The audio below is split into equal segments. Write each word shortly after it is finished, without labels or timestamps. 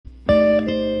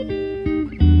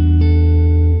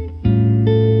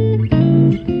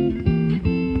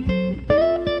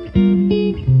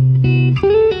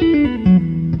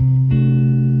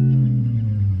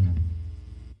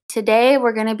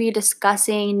we're going to be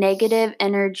discussing negative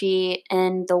energy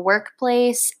in the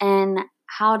workplace and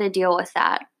how to deal with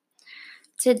that.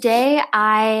 Today,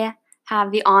 I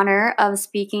have the honor of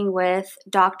speaking with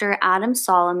Dr. Adam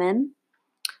Solomon.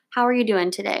 How are you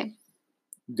doing today?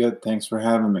 Good. Thanks for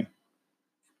having me.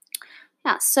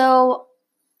 Yeah, so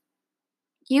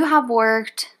you have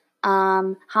worked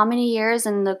how many years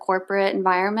in the corporate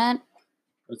environment?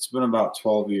 It's been about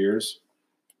 12 years.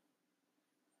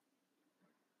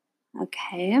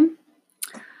 Okay.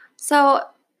 So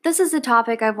this is a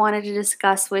topic I've wanted to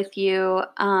discuss with you.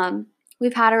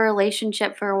 We've had a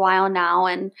relationship for a while now,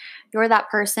 and you're that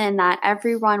person that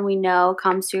everyone we know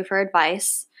comes to for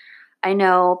advice. I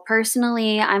know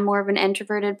personally I'm more of an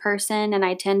introverted person, and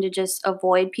I tend to just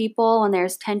avoid people when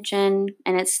there's tension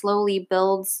and it slowly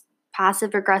builds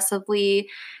passive aggressively.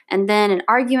 And then an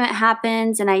argument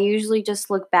happens, and I usually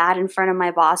just look bad in front of my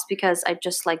boss because I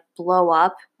just like blow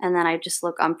up and then I just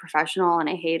look unprofessional and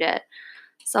I hate it.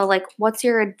 So, like, what's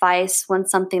your advice when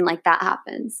something like that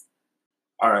happens?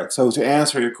 All right. So to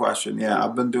answer your question, yeah,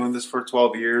 I've been doing this for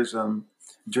 12 years.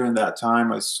 During that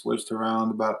time, I switched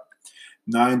around about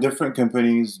 9 different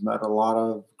companies, met a lot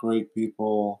of great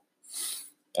people,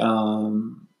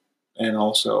 um, and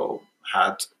also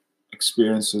had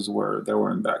experiences where they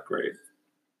weren't that great.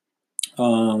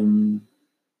 Um,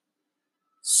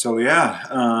 so yeah,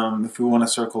 if we want to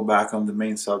circle back on the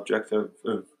main subject of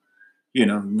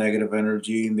negative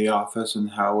energy in the office and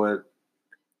how it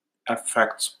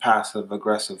affects passive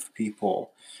aggressive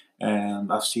people,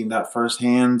 and I've seen that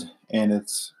firsthand, and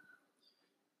it's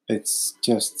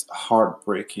just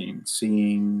heartbreaking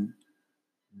seeing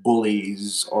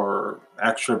bullies or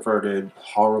extroverted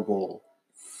horrible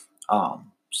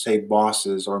say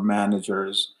bosses or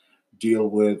managers deal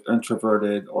with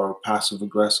introverted or passive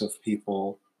aggressive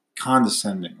people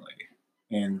condescendingly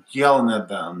and yelling at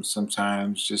them,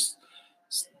 sometimes just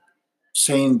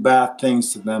saying bad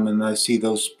things to them, and I see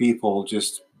those people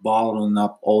just bottling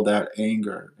up all that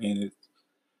anger, and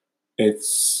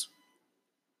it's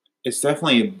it's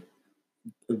definitely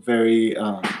a very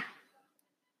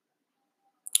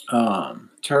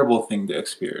terrible thing to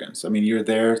experience. I mean, you're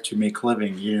there to make a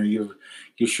living. You're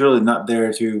surely not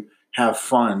there to have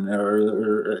fun,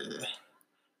 or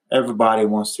everybody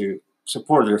wants to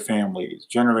support their families,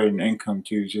 generate an income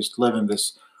to just live in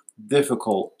this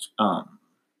difficult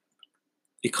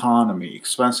economy,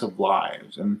 expensive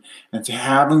lives, and to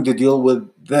having to deal with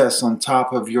this on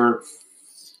top of your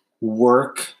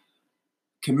work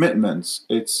commitments.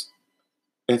 It's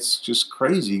just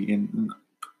crazy, and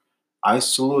I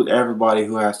salute everybody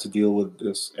who has to deal with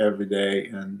this every day,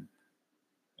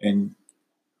 and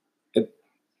it,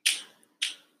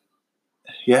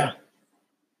 yeah.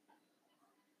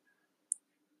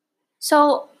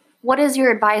 So, what is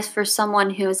your advice for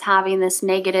someone who is having this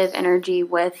negative energy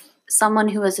with someone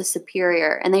who is a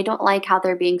superior and they don't like how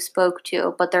they're being spoke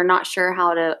to, but they're not sure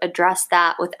how to address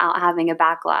that without having a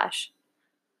backlash?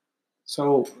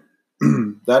 So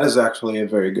that is actually a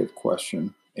very good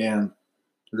question, and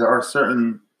there are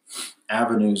certain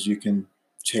avenues you can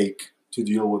take to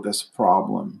deal with this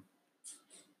problem.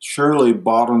 Surely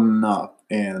bottling up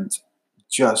and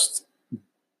just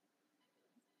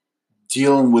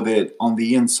dealing with it on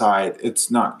the inside, it's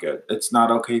not good. It's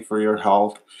not okay for your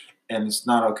health, and it's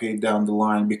not okay down the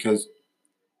line, because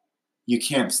you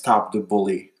can't stop the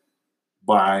bully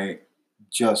by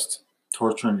just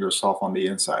torturing yourself on the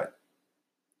inside.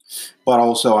 But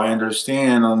also, I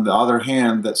understand on the other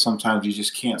hand that sometimes you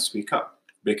just can't speak up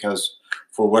because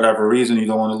for whatever reason you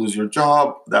don't want to lose your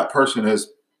job. That person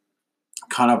is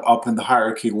kind of up in the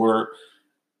hierarchy where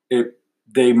it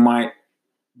they might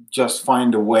just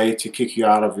find a way to kick you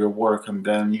out of your work, and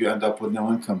then you end up with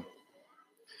no income.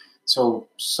 So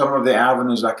some of the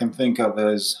avenues I can think of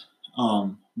is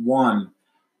one,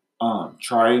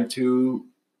 trying to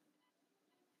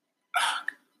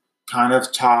kind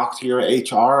of talk to your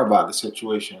HR about the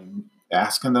situation,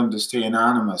 asking them to stay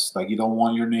anonymous. Like, you don't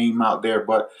want your name out there,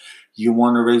 but you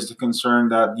want to raise the concern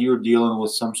that you're dealing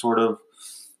with some sort of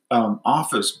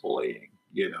office bullying,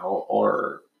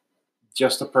 or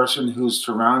just a person who's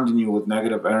surrounding you with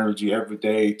negative energy every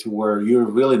day to where you're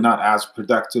really not as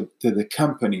productive to the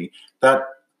company that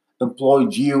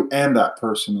employed you and that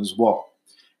person as well.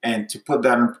 And to put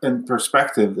that in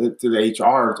perspective to the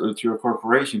HR or to your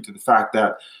corporation, to the fact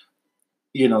that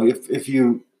if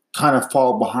you kind of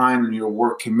fall behind in your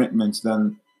work commitments,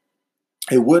 then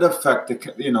it would affect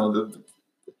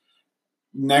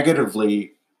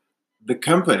negatively the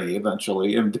company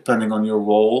eventually, and depending on your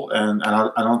role. And I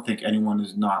don't think anyone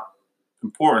is not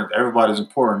important. Everybody's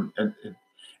important,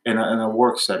 in a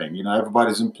work setting.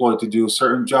 Everybody's employed to do a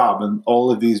certain job, and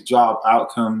all of these job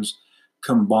outcomes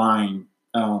combined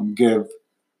give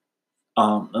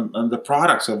and the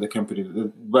products of the company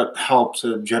that help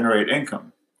to generate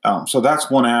income. So that's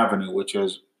one avenue, which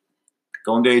is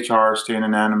going to HR, staying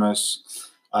anonymous,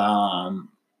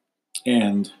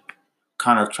 and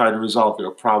kind of try to resolve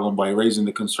your problem by raising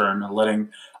the concern and letting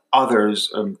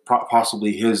others,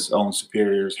 possibly his own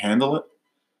superiors, handle it.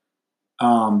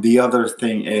 The other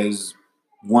thing is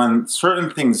when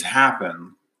certain things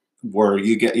happen where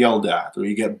you get yelled at or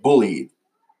you get bullied.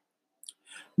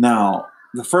 Now,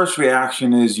 the first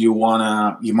reaction is you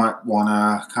might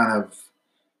wanna kind of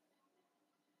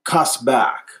cuss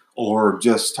back or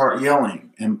just start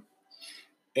yelling,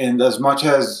 and as much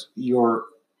as your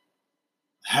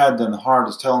head and heart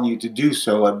is telling you to do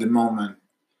so at the moment,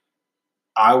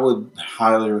 I would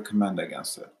highly recommend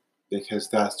against it, because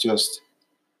that's just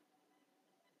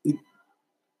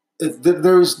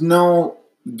there's no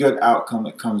good outcome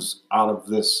that comes out of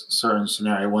this certain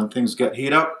scenario. When things get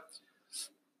heat up,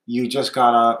 you just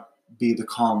gotta be the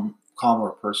calmer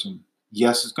person.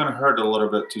 Yes, it's gonna hurt a little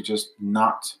bit to just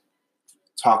not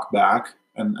talk back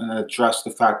and address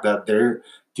the fact that they're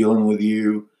dealing with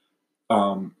you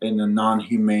in a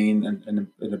non-humane and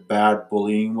in a bad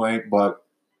bullying way, but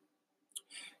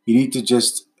you need to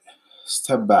just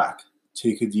step back,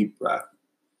 take a deep breath,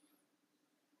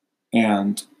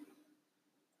 and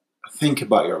think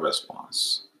about your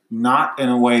response. Not in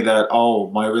a way that, oh,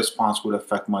 my response would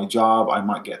affect my job, I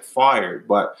might get fired,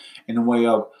 but in a way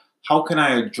of, how can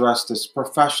I address this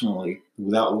professionally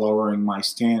without lowering my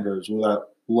standards, without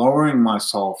lowering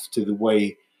myself to the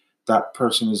way that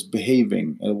person is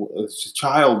behaving? It's a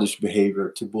childish behavior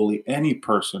to bully any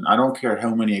person. I don't care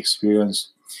how much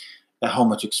experience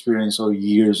or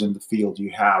years in the field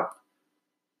you have.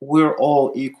 We're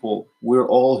all equal. We're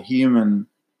all human,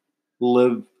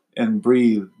 live and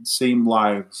breathe the same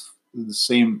lives, the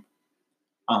same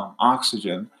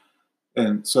oxygen.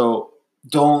 And so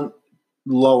don't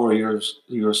lower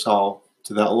yourself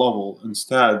to that level.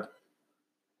 Instead,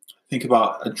 think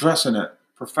about addressing it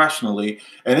professionally.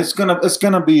 And it's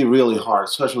gonna be really hard,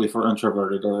 especially for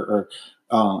introverted or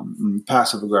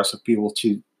passive aggressive people,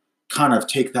 to kind of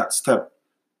take that step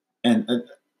and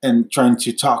trying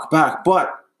to talk back.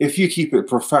 But if you keep it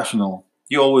professional,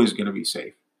 you're always going to be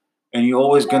safe, and you're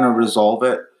always going to resolve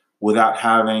it without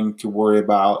having to worry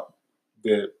about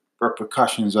the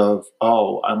repercussions of,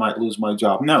 oh, I might lose my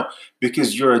job. No,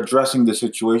 because you're addressing the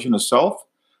situation itself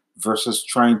versus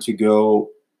trying to go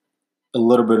a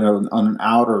little bit on an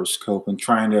outer scope and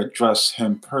trying to address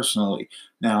him personally.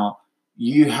 Now,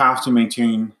 you have to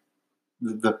maintain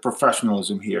the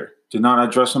professionalism here. Do not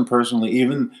address him personally,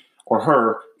 even or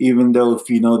her, even though if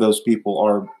you know those people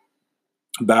are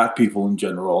bad people in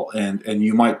general, and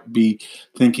you might be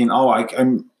thinking, oh,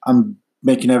 I'm I'm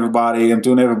doing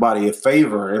everybody a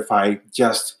favor if I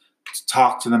just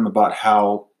talk to them about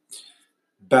how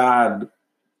bad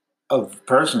of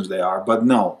persons they are. But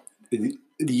no,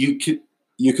 you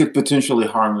could potentially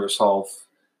harm yourself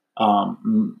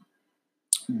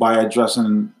by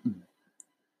addressing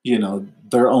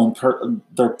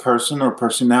their person or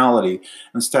personality.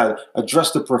 Instead,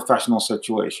 address the professional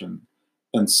situation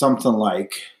and something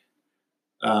like,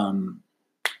 um,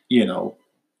 you know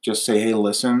just say, hey,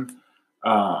 listen,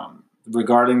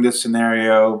 regarding this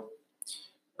scenario,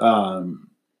 um,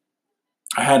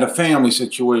 I had a family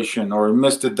situation or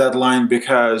missed a deadline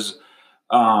because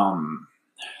um,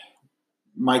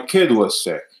 my kid was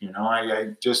sick.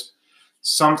 I just,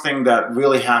 something that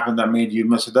really happened that made you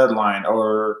miss a deadline,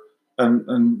 or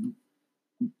and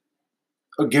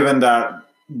given that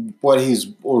what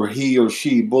he or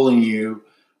she bullying you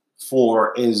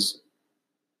for is,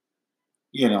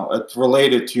 it's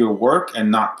related to your work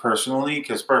and not personally,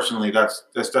 because personally that's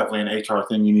definitely an HR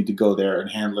thing. You need to go there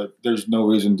and handle it. There's no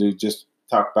reason to just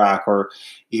talk back or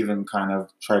even kind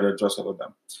of try to address it with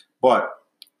them. But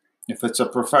if it's a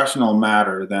professional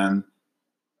matter, then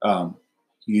um,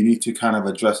 you need to kind of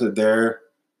address it there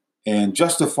and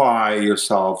justify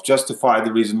yourself, justify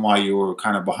the reason why you were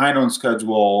kind of behind on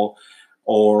schedule,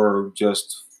 or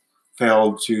just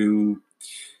failed to,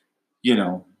 you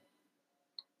know,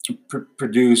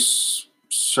 produce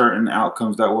certain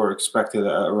outcomes that were expected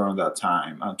around that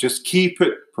time. Just keep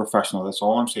it professional. That's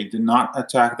all I'm saying. Do not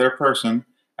attack their person,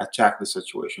 attack the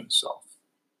situation itself.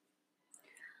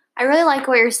 I really like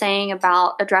what you're saying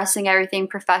about addressing everything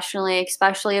professionally,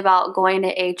 especially about going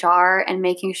to HR and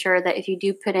making sure that if you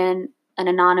do put in an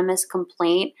anonymous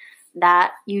complaint,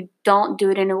 that you don't do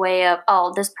it in a way of,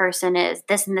 oh, this person is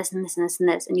this and this and this and this and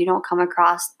this, and you don't come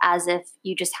across as if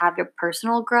you just have your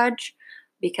personal grudge,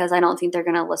 because I don't think they're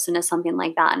going to listen to something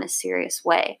like that in a serious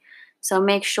way. So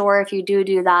make sure if you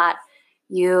do that,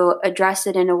 you address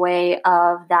it in a way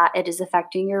of that it is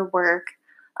affecting your work,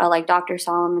 like Dr.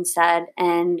 Solomon said,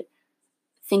 and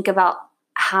think about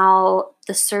how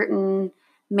the certain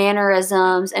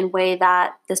mannerisms and way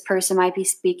that this person might be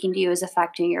speaking to you is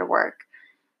affecting your work.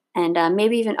 And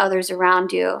maybe even others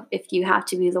around you if you have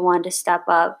to be the one to step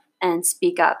up and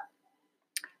speak up.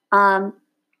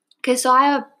 Okay, so I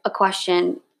have a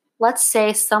question. Let's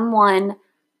say someone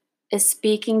is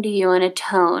speaking to you in a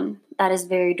tone that is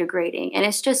very degrading, and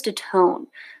it's just a tone.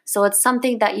 So it's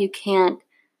something that you can't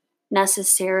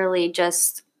necessarily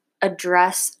just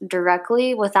address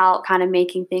directly without kind of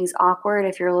making things awkward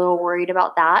if you're a little worried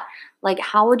about that. Like,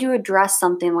 how would you address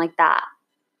something like that?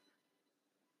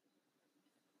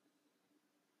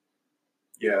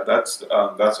 Yeah, that's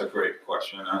a great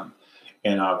question,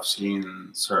 and I've seen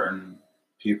certain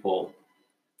people.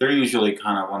 They're usually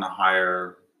kind of on a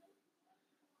higher,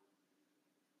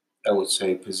 I would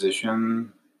say,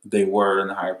 position. They were in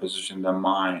a higher position than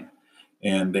mine,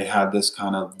 and they had this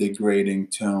kind of degrading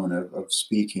tone of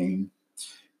speaking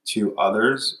to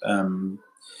others.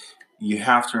 You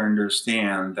have to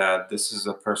understand that this is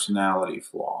a personality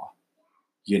flaw.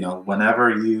 Whenever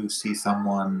you see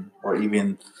someone or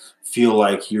even feel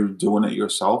like you're doing it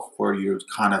yourself, or you're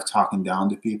kind of talking down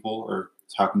to people or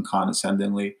talking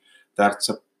condescendingly, that's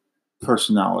a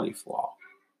personality flaw.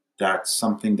 That's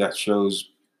something that shows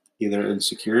either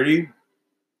insecurity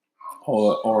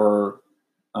or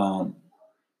um,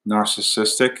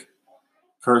 narcissistic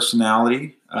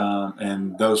personality,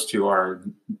 and those two are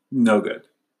no good.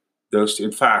 Those two,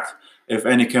 in fact, if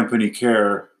any company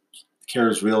cares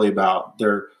really about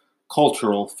their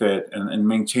cultural fit and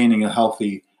maintaining a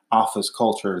healthy office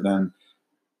culture, then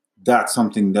that's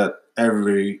something that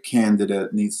every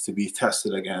candidate needs to be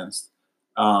tested against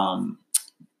um,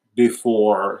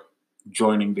 before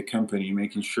joining the company,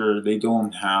 making sure they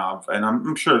don't have, and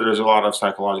I'm sure there's a lot of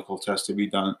psychological tests to be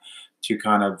done to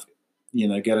kind of,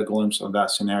 get a glimpse of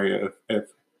that scenario if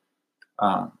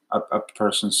a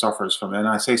person suffers from it. And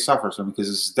I say suffers from it because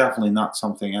it's definitely not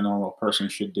something a normal person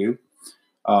should do.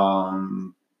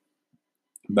 Um,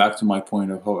 Back to my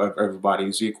point of how everybody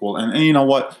is equal. And you know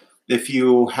what? If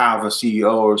you have a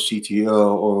CEO or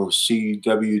CTO or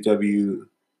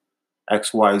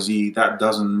CWWXYZ, that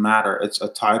doesn't matter. It's a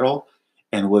title.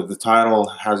 And with the title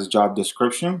has a job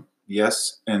description.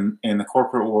 Yes. And in the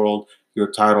corporate world,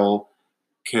 your title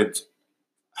could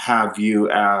have you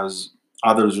as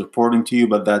others reporting to you,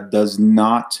 but that does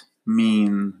not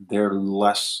mean they're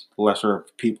lesser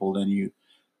people than you.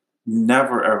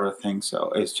 Never ever think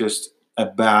so. It's just a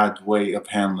bad way of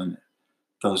handling it.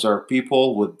 Those are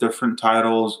people with different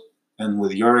titles, and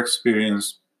with your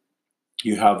experience,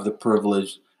 you have the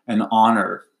privilege and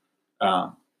honor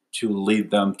to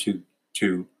lead them to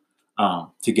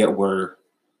get where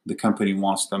the company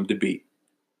wants them to be.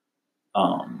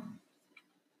 Um,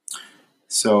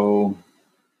 so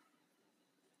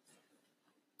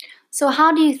So,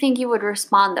 how do you think you would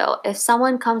respond though? If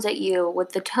someone comes at you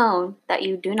with the tone that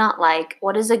you do not like,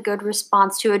 what is a good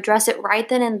response to address it right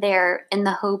then and there in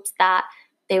the hopes that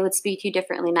they would speak to you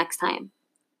differently next time?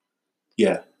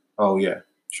 yeah, oh yeah,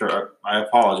 sure. I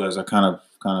apologize. I kind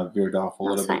of veered off a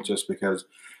little That's bit fine. just because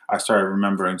I started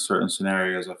remembering certain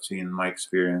scenarios I've seen in my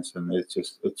experience, and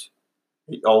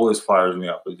it always fires me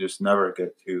up. I just never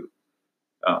get to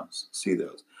see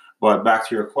those. But back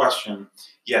to your question,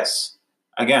 yes.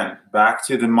 Again, back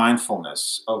to the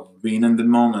mindfulness of being in the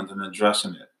moment and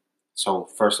addressing it. So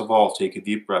first of all, take a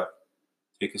deep breath,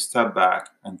 take a step back,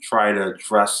 and try to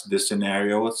address the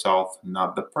scenario itself,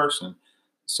 not the person.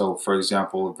 So, for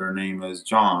example, if their name is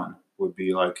John, would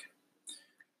be like,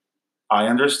 I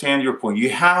understand your point. You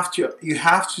have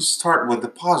to start with the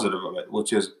positive of it,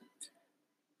 which is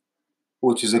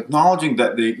acknowledging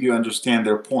that you understand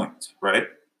their point, right?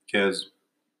 Because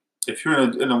if you're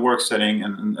in a work setting,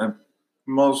 and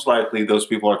most likely those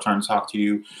people are trying to talk to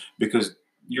you because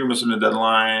you're missing a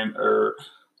deadline, or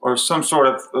some sort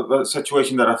of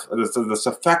situation that's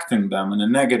affecting them in a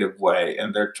negative way,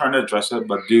 and they're trying to address it,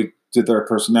 but due to their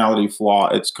personality flaw,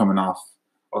 it's coming off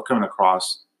or coming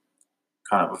across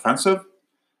kind of offensive.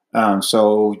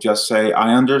 So just say,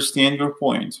 I understand your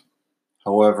point.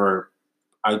 However,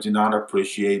 I do not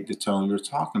appreciate the tone you're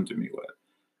talking to me with.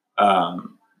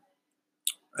 Um,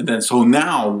 And then so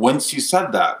now, once you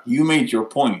said that, you made your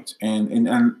point,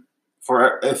 and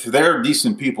for if they're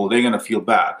decent people, they're gonna feel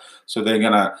bad, so they're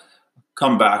gonna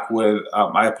come back with,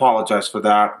 "I apologize for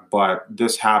that, but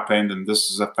this happened, and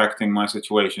this is affecting my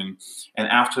situation." And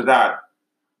after that,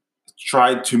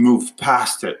 try to move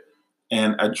past it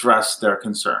and address their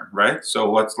concern, right? So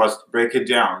let's break it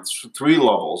down. It's three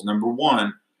levels. Number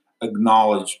one,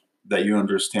 acknowledge that you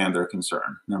understand their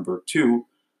concern. Number two,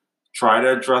 try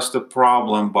to address the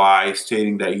problem by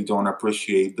stating that you don't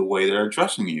appreciate the way they're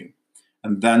addressing you.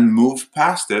 And then move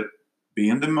past it, be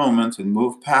in the moment and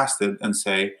move past it and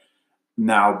say,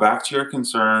 now back to your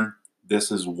concern.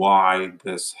 This is why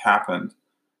this happened.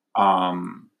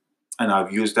 Um, and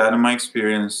I've used that in my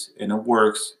experience and it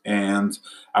works. And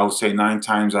I would say 9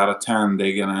 times out of 10,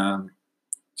 they're going to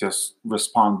just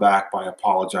respond back by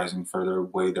apologizing for the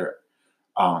way they're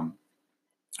um,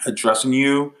 addressing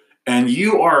you. And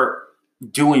you are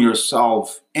doing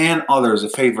yourself and others a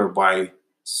favor by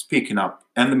speaking up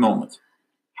in the moment.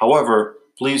 However,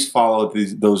 please follow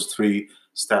those 3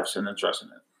 steps in addressing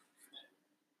it.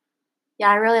 Yeah,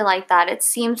 I really like that. It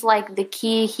seems like the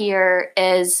key here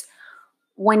is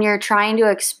when you're trying to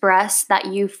express that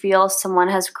you feel someone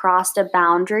has crossed a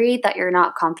boundary that you're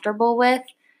not comfortable with.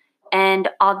 And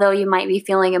although you might be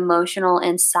feeling emotional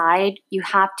inside, you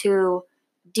have to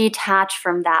detach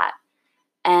from that.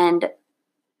 And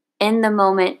in the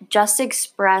moment, just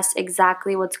express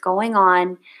exactly what's going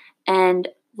on and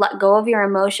let go of your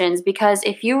emotions. Because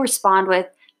if you respond with,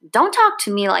 don't talk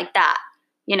to me like that,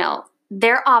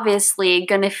 they're obviously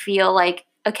going to feel like,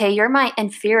 okay, you're my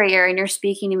inferior and you're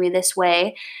speaking to me this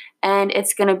way. And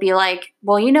it's going to be like,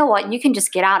 well, you know what? You can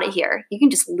just get out of here. You can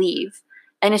just leave.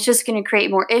 And it's just going to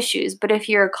create more issues. But if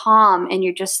you're calm and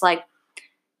you're just like,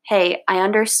 hey, I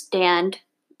understand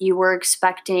you were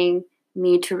expecting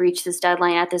me to reach this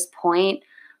deadline at this point,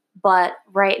 but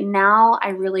right now I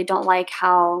really don't like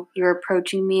how you're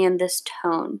approaching me in this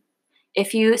tone.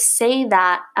 If you say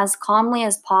that as calmly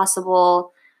as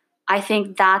possible, I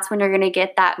think that's when you're going to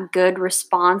get that good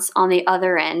response on the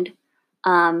other end.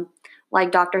 Um,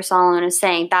 like Dr. Solomon is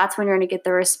saying, that's when you're going to get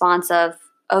the response of,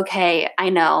 okay, I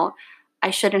know I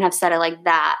shouldn't have said it like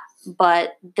that,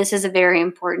 but this is a very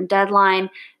important deadline.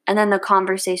 And then the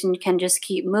conversation can just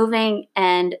keep moving.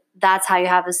 And that's how you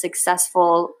have a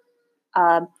successful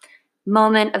uh,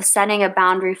 moment of setting a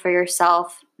boundary for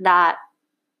yourself, that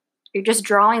you're just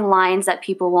drawing lines that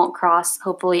people won't cross,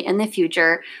 hopefully, in the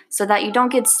future, so that you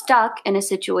don't get stuck in a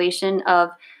situation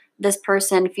of this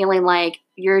person feeling like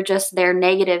you're just their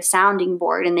negative sounding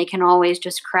board and they can always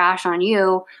just crash on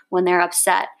you when they're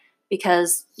upset,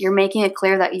 because you're making it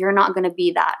clear that you're not going to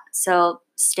be that. So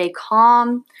stay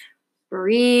calm,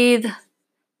 breathe,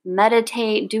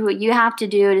 meditate, do what you have to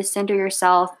do to center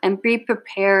yourself, and be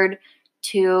prepared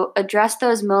to address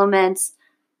those moments.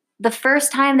 The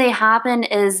first time they happen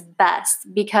is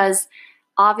best, because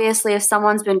obviously if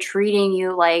someone's been treating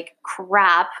you like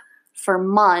crap for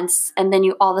months and then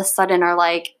you all of a sudden are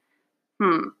like,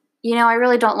 I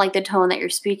really don't like the tone that you're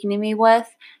speaking to me with,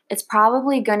 it's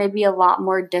probably going to be a lot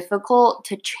more difficult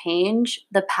to change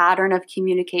the pattern of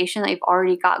communication that you've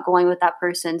already got going with that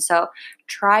person. So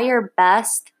try your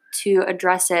best to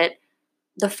address it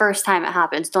the first time it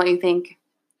happens, don't you think?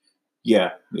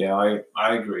 Yeah,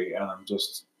 I agree.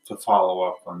 Just to follow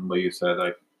up on what you said,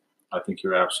 I think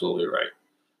you're absolutely right.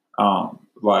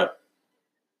 But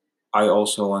I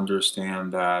also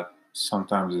understand that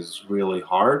sometimes it's really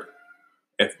hard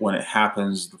if when it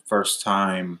happens the first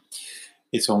time,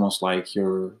 it's almost like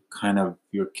your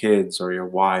kids or your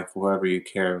wife, whoever you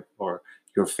care for,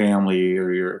 your family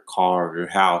or your car or your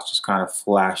house just kind of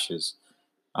flashes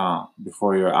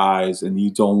before your eyes, and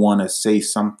you don't want to say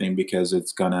something because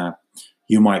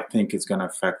you might think it's gonna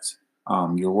affect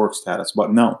your work status.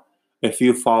 But no, if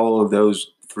you follow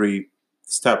those 3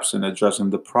 steps in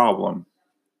addressing the problem,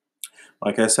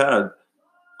 like I said,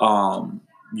 um,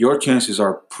 your chances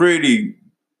are pretty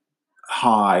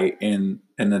high in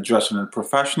addressing it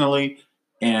professionally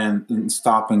and in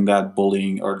stopping that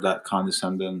bullying or that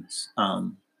condescendence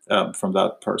from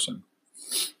that person.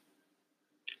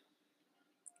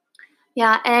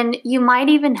 Yeah, and you might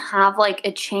even have like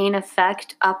a chain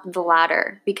effect up the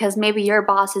ladder, because maybe your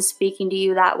boss is speaking to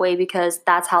you that way because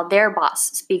that's how their boss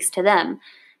speaks to them.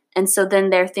 And so then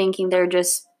they're thinking they're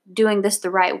just doing this the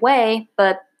right way,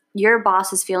 but your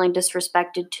boss is feeling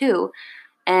disrespected too.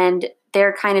 And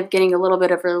they're kind of getting a little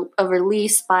bit of a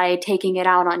release by taking it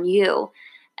out on you.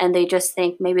 And they just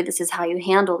think maybe this is how you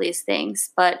handle these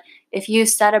things. But if you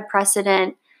set a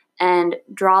precedent and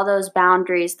draw those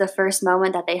boundaries the first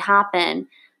moment that they happen,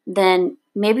 then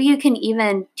maybe you can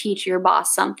even teach your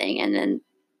boss something, and then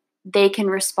they can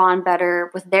respond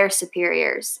better with their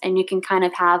superiors. And you can kind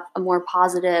of have a more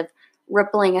positive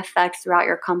rippling effect throughout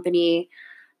your company.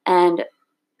 And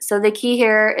so the key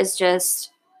here is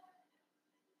just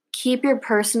keep your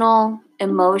personal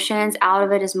emotions out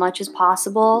of it as much as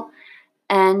possible,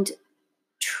 and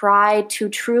try to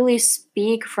truly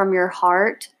speak from your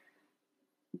heart,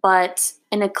 but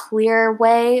in a clear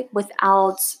way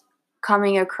without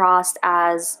coming across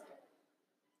as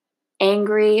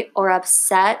angry or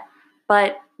upset.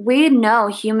 But we know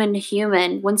human to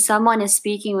human when someone is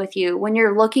speaking with you, when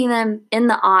you're looking them in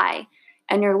the eye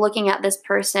and you're looking at this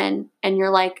person and you're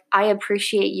like, I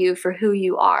appreciate you for who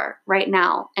you are right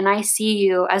now. And I see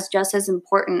you as just as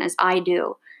important as I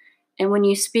do. And when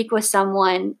you speak with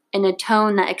someone in a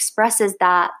tone that expresses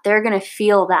that, they're going to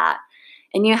feel that.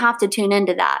 And you have to tune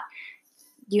into that.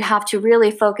 You have to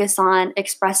really focus on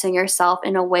expressing yourself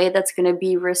in a way that's going to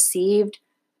be received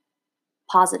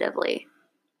positively.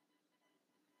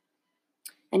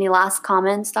 Any last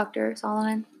comments, Dr.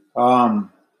 Solomon?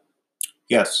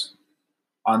 Yes.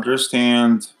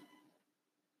 Understand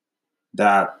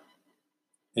that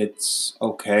it's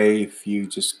okay if you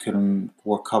just couldn't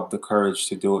work up the courage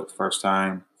to do it the first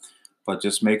time, but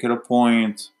just make it a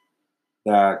point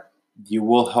that you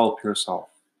will help yourself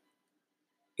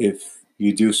if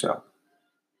you do so.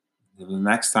 The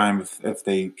next time, if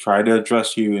they try to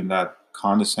address you in that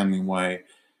condescending way,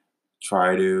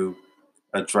 try to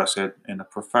address it in a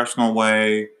professional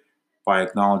way by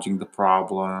acknowledging the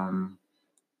problem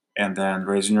and then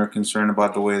raising your concern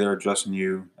about the way they're addressing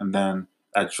you and then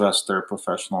address their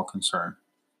professional concern.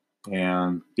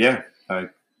 And yeah,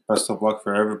 best of luck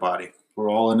for everybody.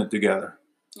 We're all in it together.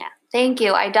 Yeah, thank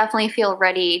you. I definitely feel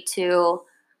ready to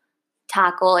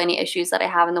tackle any issues that I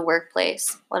have in the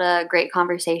workplace. What a great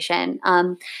conversation.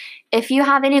 If you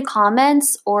have any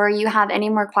comments or you have any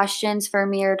more questions for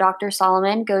me or Dr.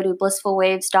 Solomon, go to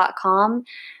blissfulwaves.com.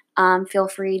 Feel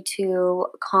free to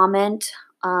comment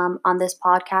on this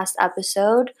podcast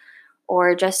episode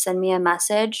or just send me a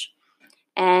message.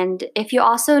 And if you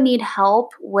also need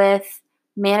help with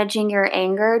managing your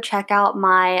anger, check out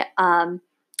my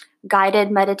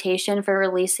guided meditation for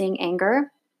releasing anger.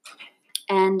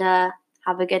 And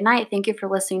have a good night. Thank you for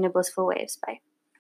listening to Blissful Waves. Bye.